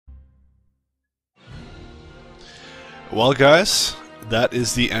Well, guys, that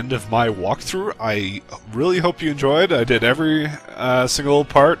is the end of my walkthrough. I really hope you enjoyed. I did every single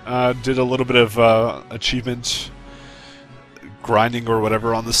part. Did a little bit of achievement grinding or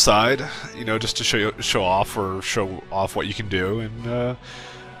whatever on the side, you know, just to show off what you can do, and it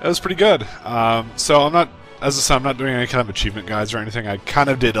was pretty good. So I'm not, as I said, I'm not doing any kind of achievement guides or anything. I kind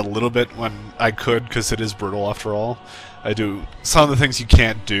of did a little bit when I could, because it is brutal after all. I do some of the things you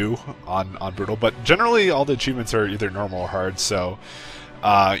can't do on brutal, but generally all the achievements are either normal or hard. So,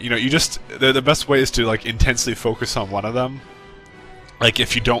 you know, the best way is to like intensely focus on one of them. Like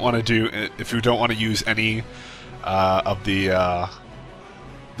if you don't want to use any of the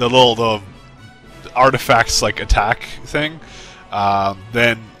artifacts like attack thing,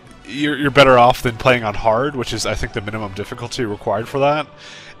 then you're better off than playing on hard, which is I think the minimum difficulty required for that,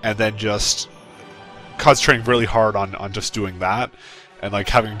 and then just concentrating really hard on just doing that, and like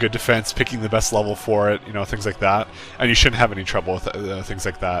having a good defense, picking the best level for it, you know, things like that, and you shouldn't have any trouble with things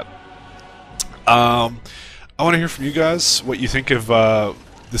like that. I want to hear from you guys what you think of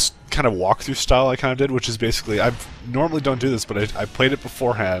this kind of walkthrough style I kind of did, which is basically, I normally don't do this, but I played it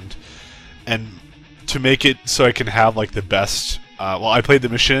beforehand, and to make it so I can have like the best. Well, I played the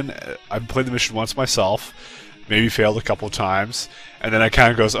mission once myself. Maybe failed a couple of times, and then I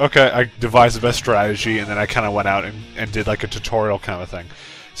kind of goes, okay, I devised the best strategy, and then I kind of went out and did like a tutorial kind of thing.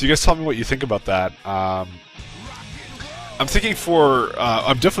 So you guys tell me what you think about that. I'm thinking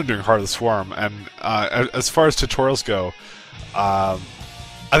I'm definitely doing Heart of the Swarm, and as far as tutorials go, I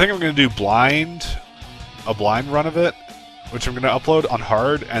think I'm going to do a blind run of it, which I'm going to upload on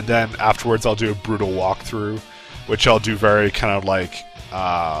hard, and then afterwards I'll do a brutal walkthrough, which I'll do very kind of like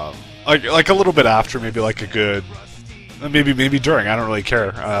a little bit after, maybe like a good, maybe during. I don't really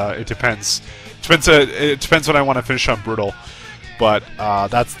care. It depends. It depends when I want to finish on brutal. But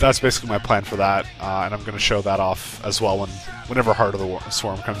that's basically my plan for that, and I'm going to show that off as well whenever Heart of the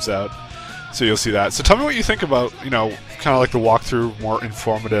Swarm comes out. So you'll see that. So tell me what you think about, you know, kind of like the walkthrough, more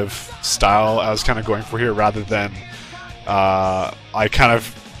informative style I was kind of going for here, rather than I kind of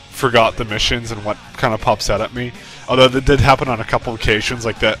forgot the missions and what kind of pops out at me. Although that did happen on a couple occasions,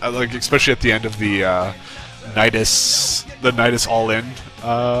 like that, like especially at the end of the Nidus All-In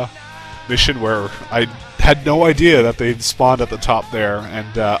mission, where I had no idea that they spawned at the top there,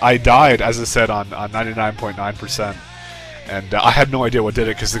 and I died, as I said, on 99.9%, and I had no idea what did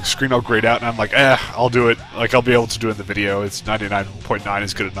it, because the screen all grayed out, and I'm like, I'll do it. Like I'll be able to do it in the video. It's 99.9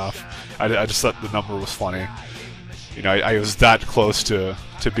 is good enough. I just thought the number was funny. You know, I was that close to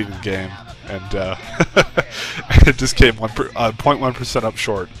beating the game, and it just came 0.1% up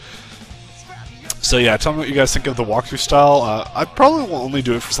short. So yeah, tell me what you guys think of the walkthrough style. I probably will only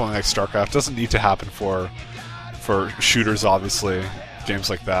do it for something like Starcraft. It doesn't need to happen for shooters, obviously, games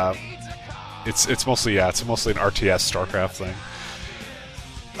like that. It's mostly an RTS Starcraft thing.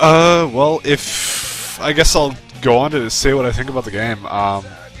 Well, I guess I'll go on to say what I think about the game.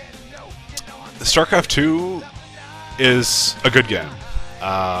 Starcraft 2 is a good game.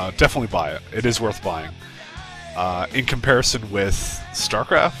 Definitely buy it. It is worth buying. In comparison with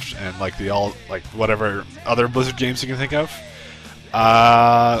Starcraft and like whatever other Blizzard games you can think of,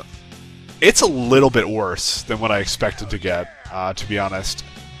 it's a little bit worse than what I expected to get. To be honest,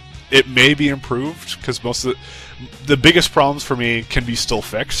 it may be improved, because most of the biggest problems for me can be still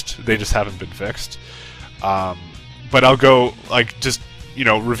fixed. They just haven't been fixed. But I'll go just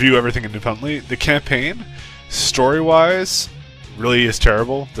review everything independently. The campaign, story-wise, really is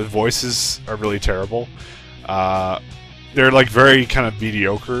terrible. The voices are really terrible. They're like very kind of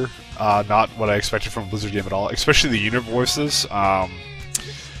mediocre. Not what I expected from a Blizzard game at all. Especially the unit voices.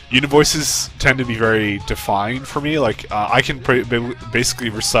 Unit voices tend to be very defined for me. Like I can basically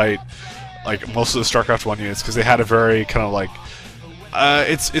recite like most of the StarCraft 1 units, because they had a very kind of like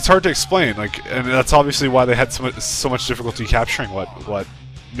it's hard to explain. Like, and that's obviously why they had so much difficulty capturing what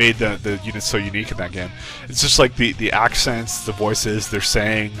made the units so unique in that game. It's just like the accents, the voices, their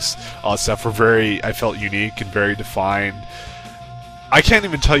sayings, all that stuff were I felt unique and very defined. I can't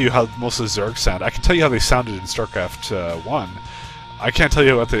even tell you how most of the Zergs sound. I can tell you how they sounded in StarCraft 1. I can't tell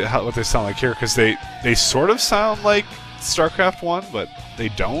you what they sound like here, because they sort of sound like StarCraft 1, but they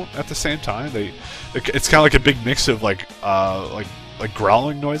don't at the same time. It's kind of like a big mix of like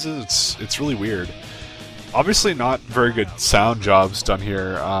growling noises. It's really weird. Obviously, not very good sound jobs done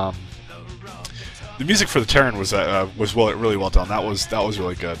here. The music for the Terran was really well done. That was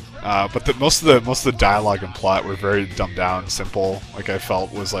really good. But most of the dialogue and plot were very dumbed down, simple. Like I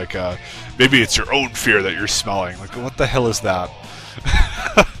felt was like maybe it's your own fear that you're smelling. Like, what the hell is that?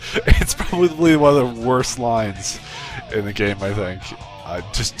 It's probably one of the worst lines in the game, I think.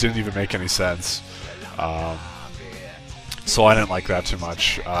 Just didn't even make any sense. so I didn't like that too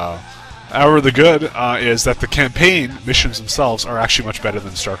much. However, the good is that the campaign missions themselves are actually much better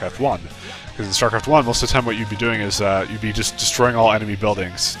than StarCraft 1. Because in StarCraft 1, most of the time what you'd be doing is you'd be just destroying all enemy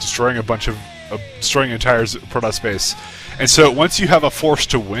buildings, destroying a bunch of destroying entire Protoss space. And so once you have a force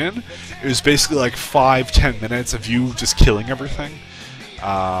to win, it was basically like 5-10 minutes of you just killing everything.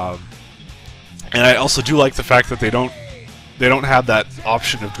 And I also do like the fact that they don't have that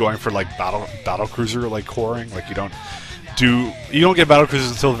option of going for like battle cruiser like coring. Like you don't get battle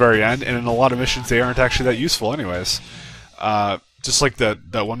cruisers until the very end, and in a lot of missions they aren't actually that useful anyways. Just like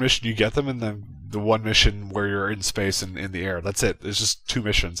that one mission you get them, and then the one mission where you're in space and in the air. That's it. There's just 2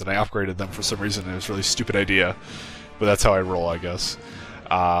 missions, and I upgraded them for some reason. It was a really stupid idea, but that's how I roll, I guess.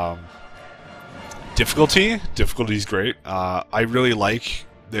 Difficulty is great. I really like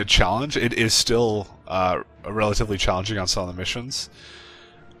the challenge. It is still relatively challenging on some of the missions.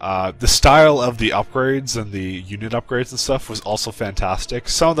 The style of the upgrades and the unit upgrades and stuff was also fantastic.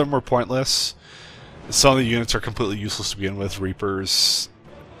 Some of them were pointless. Some of the units are completely useless to begin with. Reapers,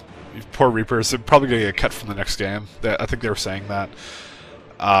 poor Reapers, they're probably going to get cut from the next game. I think they were saying that.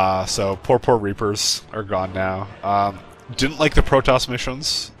 So poor Reapers are gone now. Didn't like the Protoss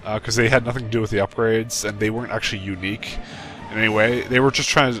missions because they had nothing to do with the upgrades, and they weren't actually unique in any way. They were just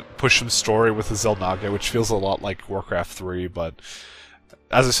trying to push some story with the Xel'Naga, which feels a lot like Warcraft 3, but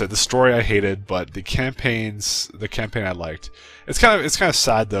as I said, the story I hated, but the campaign I liked. It's kind of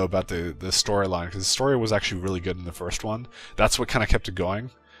sad though about the storyline, because the story was actually really good in the first one. That's what kind of kept it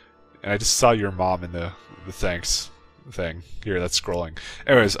going. And I just saw your mom in the thanks thing here. That's scrolling.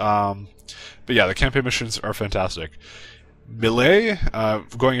 Anyways, but yeah, the campaign missions are fantastic. Melee,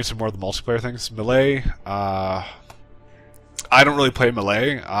 going into more of the multiplayer things. Melee, I don't really play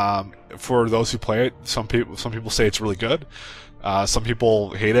Melee. For those who play it, some people say it's really good. Some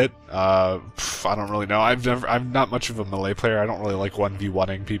people hate it. I don't really know. I'm not much of a Melee player. I don't really like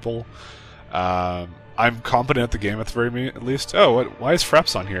 1v1ing people. I'm competent at the game at the very least. Oh, why is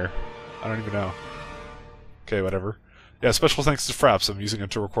Fraps on here? I don't even know. Okay, whatever. Yeah, special thanks to Fraps. I'm using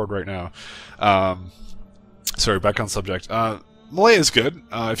it to record right now. Sorry, back on subject. Melee is good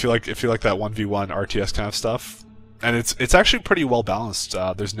if you like that 1v1 RTS kind of stuff, and it's actually pretty well balanced.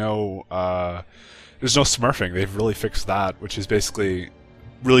 There's no smurfing. They've really fixed that, which is basically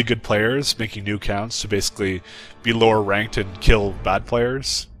really good players making new accounts to basically be lower ranked and kill bad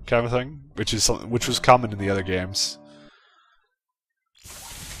players, kind of thing, which was common in the other games.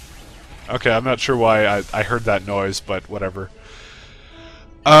 Okay, I'm not sure why I heard that noise, but whatever.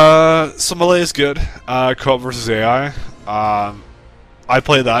 So Melee is good. Co-op versus AI. I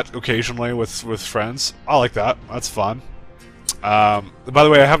play that occasionally with friends. I like that. That's fun. By the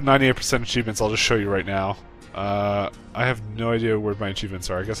way, I have 98% achievements. I'll just show you right now. I have no idea where my achievements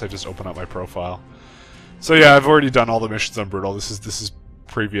are. I guess I just open up my profile. So yeah, I've already done all the missions on Brutal. This is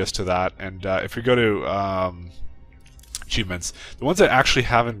previous to that. And if we go to achievements, the ones I actually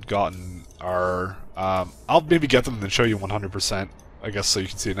haven't gotten are I'll maybe get them and then show you 100%. I guess so you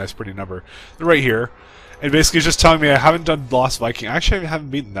can see a nice pretty number. They're right here. And basically it's just telling me I haven't done Lost Viking. Actually, I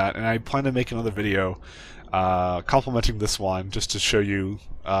haven't beaten that, and I plan to make another video complimenting this one just to show you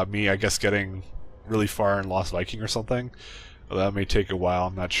me, I guess, getting really far in Lost Viking or something. Well, that may take a while,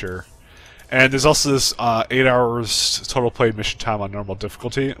 I'm not sure. And there's also this 8 hours total play mission time on normal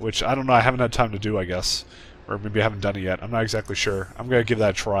difficulty, which I don't know, I haven't had time to do, I guess. Or maybe I haven't done it yet. I'm not exactly sure. I'm going to give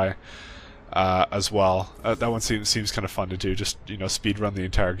that a try as well. That one seems kind of fun to do, just, speed run the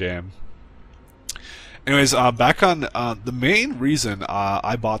entire game. Anyways, back on the main reason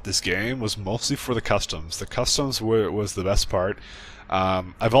I bought this game was mostly for the customs. The customs was the best part.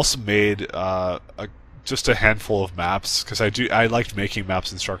 I've also made just a handful of maps because I liked making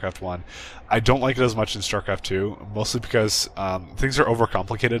maps in StarCraft 1. I don't like it as much in StarCraft 2, mostly because things are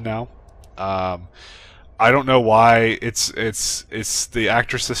overcomplicated now. I don't know why. It's the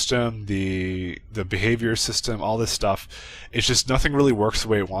actor system, the behavior system, all this stuff. It's just nothing really works the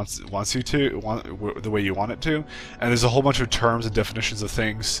way it wants you to, the way you want it to. And there's a whole bunch of terms and definitions of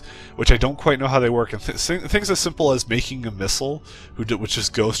things which I don't quite know how they work. And things as simple as making a missile, which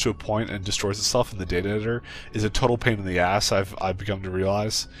just goes to a point and destroys itself in the data editor, is a total pain in the ass. I've begun to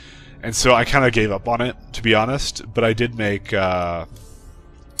realize, and so I kind of gave up on it, to be honest. But I did make.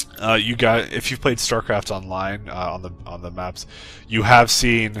 If you've played StarCraft Online on the maps, you have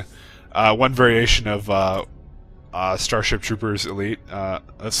seen one variation of Starship Troopers Elite,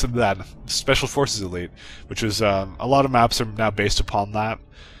 Special Forces Elite, which was a lot of maps are now based upon that,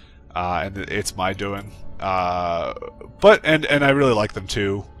 and it's my doing. But I really like them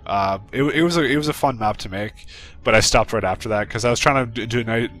too. It was a fun map to make, but I stopped right after that because I was trying to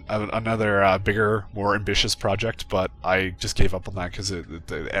do another bigger, more ambitious project, but I just gave up on that because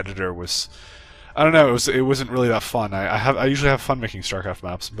the editor was, I don't know, it wasn't really that fun. I usually have fun making StarCraft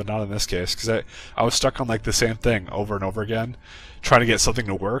maps, but not in this case because I was stuck on like the same thing over and over again, trying to get something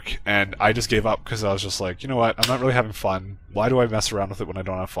to work, and I just gave up because I was just like, you know what, I'm not really having fun. Why do I mess around with it when I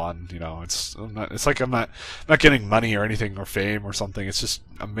don't have fun? You know, it's like I'm not getting money or anything or fame or something. It's just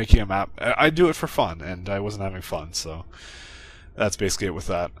I'm making a map. I do it for fun, and I wasn't having fun, so that's basically it with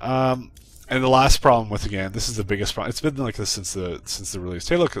that. And the last problem with the game, this is the biggest problem. It's been like this since the release.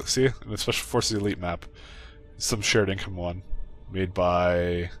 Hey, look, see, the Special Forces Elite map, some shared income one, made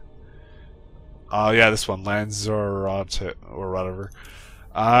by, yeah, this one, Lanzarote or whatever.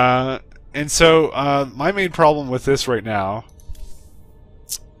 And so my main problem with this right now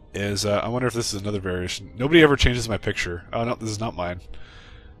is I wonder if this is another variation. Nobody ever changes my picture. Oh no, this is not mine.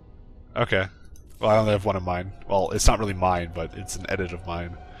 Okay, well I only have one of mine. Well, it's not really mine, but it's an edit of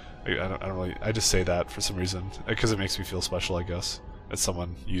mine. I don't really. I just say that for some reason because it makes me feel special, I guess, that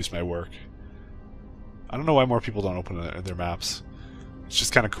someone used my work. I don't know why more people don't open their maps. It's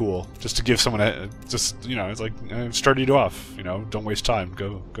just kind of cool, just to give someone just, you know, it's like started you off. You know, don't waste time.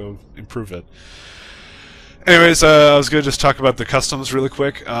 Go improve it. Anyways, I was gonna just talk about the customs really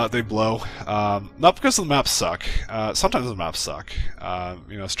quick. They blow. Not because the maps suck. Sometimes the maps suck.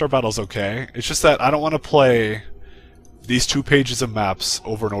 You know, Star Battle's okay. It's just that I don't want to play these 2 pages of maps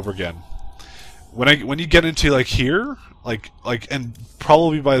over and over again. When you get into like here, and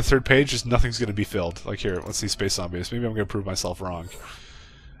probably by the 3rd page, just nothing's gonna be filled. Like here, let's see, Space Zombies. Maybe I'm gonna prove myself wrong.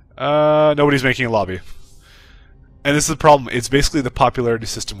 Nobody's making a lobby, and this is the problem. It's basically the popularity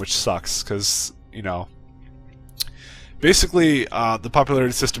system which sucks, because you know, basically the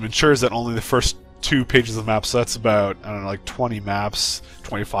popularity system ensures that only the first 2 pages of maps. So that's about, I don't know, like 20 maps,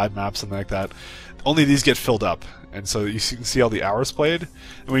 25 maps, something like that. Only these get filled up. And so you can see all the hours played.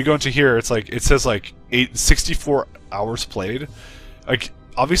 And when you go into here, it's like it says like 64 hours played. Like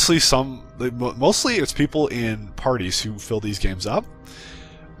obviously mostly it's people in parties who fill these games up.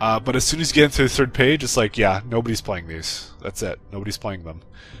 But as soon as you get into the 3rd page, it's like, yeah, nobody's playing these. That's it. Nobody's playing them.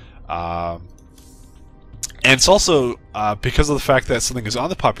 And it's also because of the fact that something is on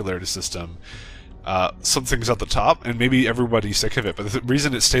the popularity system. Something's at the top, and maybe everybody's sick of it, but the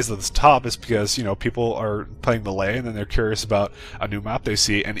reason it stays at the top is because, you know, people are playing melee and then they're curious about a new map they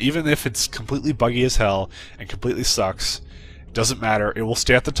see, and even if it's completely buggy as hell and completely sucks, it doesn't matter, it will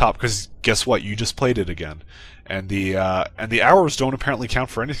stay at the top because guess what, you just played it again. And the hours don't apparently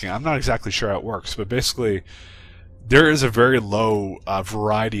count for anything. I'm not exactly sure how it works, but basically there is a very low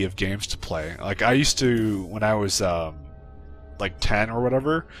variety of games to play. Like I used to, when I was like 10 or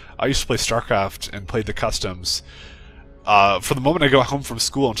whatever, I used to play Starcraft and played the customs for the moment I go home from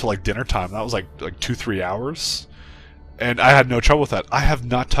school until like dinner time. That was like 2-3 hours, and I had no trouble with that. I have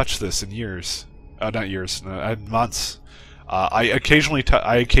not touched this in years, not years, months. I occasionally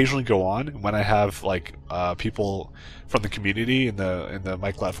go on when I have like people from the community in the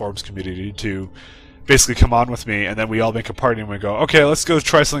Mike Platforms community to basically come on with me, and then we all make a party and we go, okay, let's go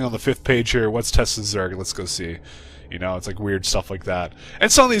try something on the 5th page here. What's Tessa Zerg? Let's go see. You know, it's like weird stuff like that. And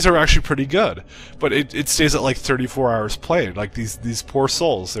some of these are actually pretty good, but it stays at like 34 hours played. Like these poor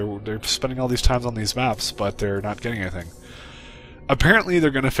souls, they're spending all these times on these maps, but they're not getting anything. Apparently,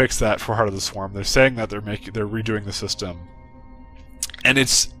 they're going to fix that for Heart of the Swarm. They're saying that they're redoing the system, and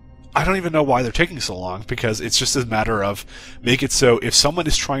I don't even know why they're taking so long, because it's just a matter of make it so if someone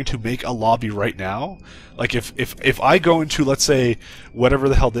is trying to make a lobby right now, like if I go into, let's say, whatever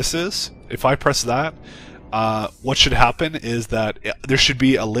the hell this is, if I press that. What should happen is that there should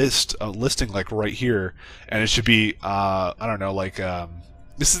be a listing like right here, and it should be I don't know, like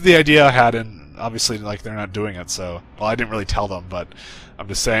this is the idea I had, and obviously like they're not doing it, so well, I didn't really tell them, but I'm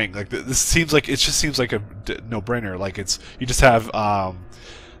just saying like this seems like, it just seems like a no-brainer. Like you just have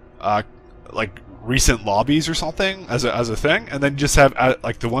like recent lobbies or something as a thing, and then just have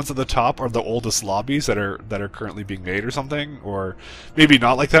like the ones at the top are the oldest lobbies that are currently being made or something, or maybe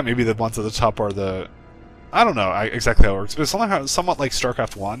not like that. Maybe the ones at the top are the, I don't know exactly how it works, but it's somewhat like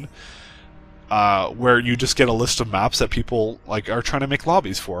StarCraft 1, where you just get a list of maps that people like are trying to make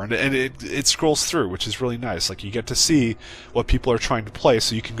lobbies for, and it scrolls through, which is really nice. Like you get to see what people are trying to play,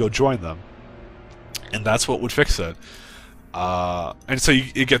 so you can go join them, and that's what would fix it. And so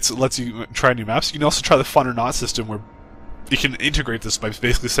it lets you try new maps. You can also try the fun or not system, where you can integrate this by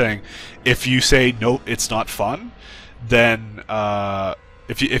basically saying, if you say no, it's not fun, then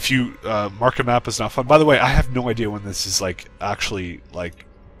if you mark a map as not fun. By the way, I have no idea when this is like actually like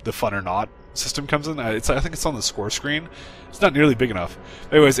the fun or not system comes in. I think it's on the score screen. It's not nearly big enough.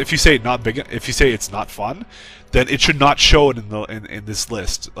 Anyways, if you say if you say it's not fun, then it should not show it in this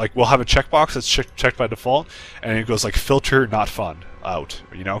list. Like, we'll have a checkbox that's checked by default, and it goes like filter not fun out,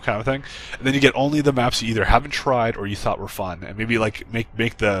 you know, kind of thing. And then you get only the maps you either haven't tried or you thought were fun, and maybe like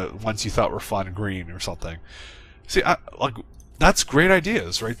make the ones you thought were fun green or something. See, like, that's great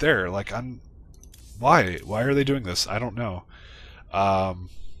ideas right there. Like, why are they doing this? I don't know.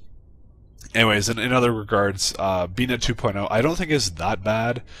 Anyways, in other regards, BNet 2.0 I don't think is that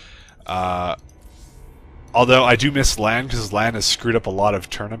bad. Although I do miss LAN, because LAN has screwed up a lot of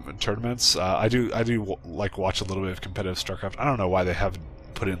tournaments. I do like watch a little bit of competitive Starcraft. I don't know why they haven't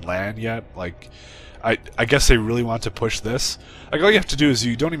put in LAN yet. Like, I guess they really want to push this. Like, all you have to do is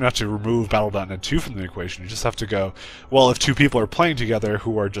you don't even have to remove Battle.net 2 from the equation. You just have to go, well, if two people are playing together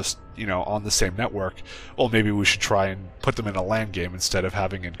who are just, you know, on the same network, well, maybe we should try and put them in a LAN game instead of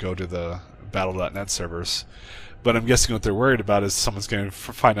having it go to the Battle.net servers. But I'm guessing what they're worried about is someone's going to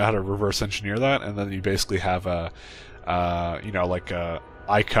find out how to reverse engineer that, and then you basically have a, you know, like a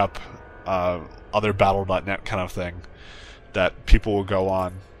iCup, other Battle.net kind of thing that people will go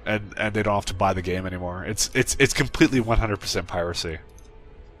on, and they don't have to buy the game anymore. It's completely 100% piracy.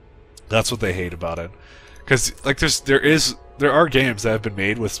 That's what they hate about it, because like there are games that have been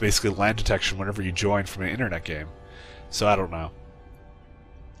made with basically LAN detection whenever you join from an internet game. So I don't know.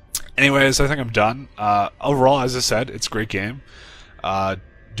 Anyways, I think I'm done. Overall, as I said, it's a great game.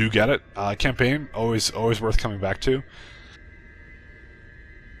 Do get it. Campaign, always worth coming back to.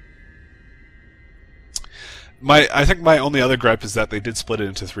 I think my only other gripe is that they did split it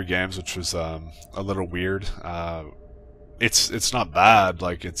into 3 games, which was a little weird. It's not bad,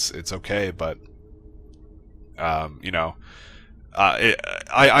 like it's okay, but you know,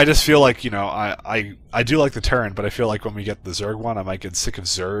 I just feel like, you know, I do like the Terran, but I feel like when we get the Zerg one, I might get sick of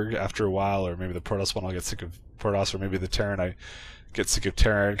Zerg after a while, or maybe the Protoss one I'll get sick of Protoss, or maybe the Terran I get sick of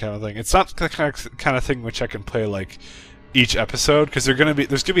Terran kind of thing. It's not the kind of thing which I can play like each episode, because there's gonna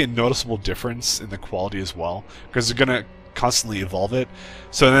be a noticeable difference in the quality as well, because they're gonna constantly evolve it.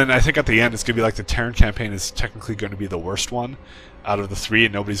 So then I think at the end it's gonna be like the Terran campaign is technically going to be the worst one out of the 3,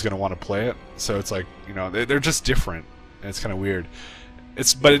 and nobody's gonna want to play it. So it's like, you know, they're just different. And it's kind of weird.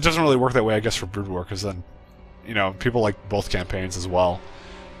 But it doesn't really work that way, I guess, for Brood War, because then, you know, people like both campaigns as well.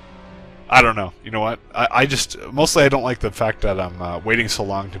 I don't know. You know what? I just mostly I don't like the fact that I'm waiting so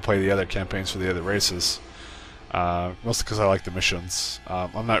long to play the other campaigns for the other races. Mostly because I like the missions.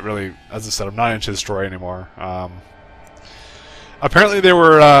 I'm not really, as I said, I'm not into the story anymore. Apparently they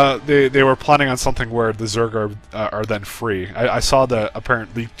were planning on something where the Zerg are then free. I saw the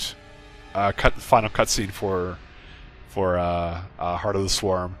apparent leaked final cutscene for Heart of the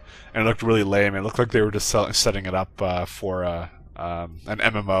Swarm, and it looked really lame. It looked like they were just setting it up for an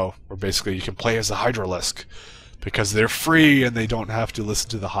MMO where basically you can play as a Hydralisk because they're free and they don't have to listen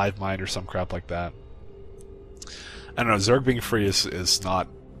to the hive mind or some crap like that. I don't know. Zerg being free is not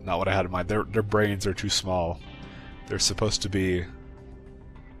what I had in mind. Their brains are too small. They're supposed to be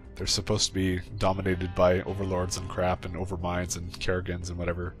dominated by overlords and crap and overminds and Kerrigans and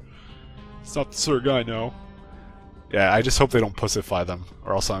whatever. It's not the Zerg I know. Yeah, I just hope they don't pussify them,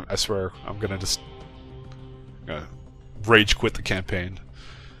 or else I swear I'm gonna just rage quit the campaign.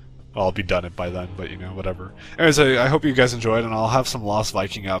 Well, I'll be done it by then, but you know, whatever. Anyways, I hope you guys enjoyed, and I'll have some Lost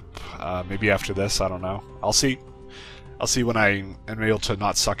Viking up maybe after this. I don't know. I'll see when I am able to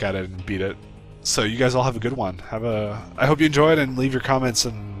not suck at it and beat it. So you guys all have a good one. I hope you enjoyed, and leave your comments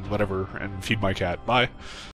and whatever, and feed my cat. Bye.